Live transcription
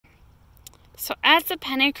So as a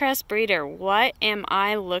pennycress breeder, what am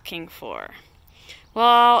I looking for?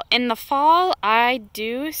 Well, in the fall, I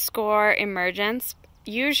do score emergence,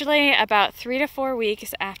 usually about 3 to 4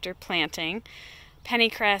 weeks after planting.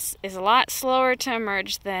 Pennycress is a lot slower to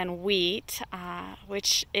emerge than wheat,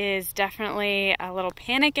 which is definitely a little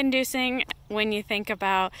panic-inducing when you think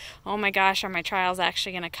about, oh my gosh, are my trials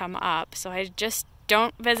actually going to come up? So I just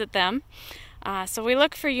don't visit them. So we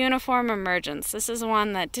look for uniform emergence. This is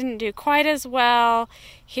one that didn't do quite as well.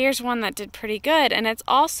 Here's one that did pretty good. And it's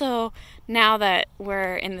also, now that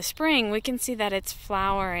we're in the spring, we can see that it's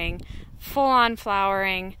flowering, full-on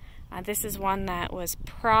flowering. This is one that was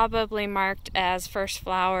probably marked as first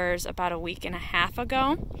flowers about a week and a half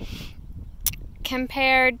ago,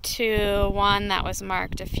 compared to one that was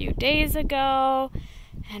marked a few days ago.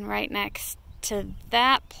 And right next to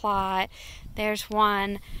that plot, there's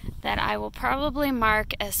one that I will probably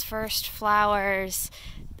mark as first flowers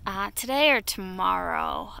today or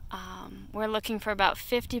tomorrow. We're looking for about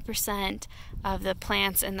 50% of the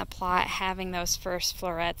plants in the plot having those first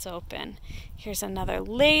florets open. Here's another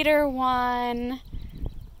later one.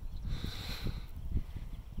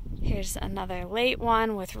 Here's another late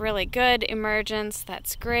one with really good emergence.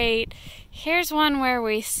 That's great. Here's one where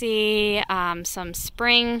we see some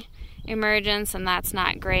spring emergence, and that's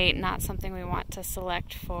not great, not something we want to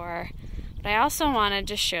select for. But I also wanted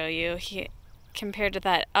to show you, compared to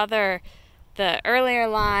that the earlier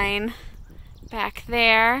line back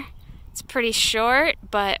there, it's pretty short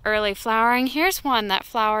but early flowering. Here's one that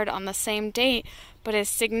flowered on the same date but is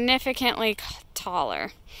significantly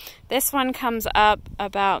taller. This one comes up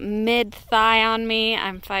about mid-thigh on me.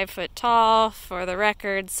 I'm 5 foot tall for the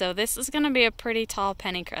record, so this is going to be a pretty tall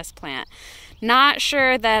pennycress plant. Not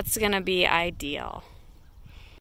sure that's going to be ideal.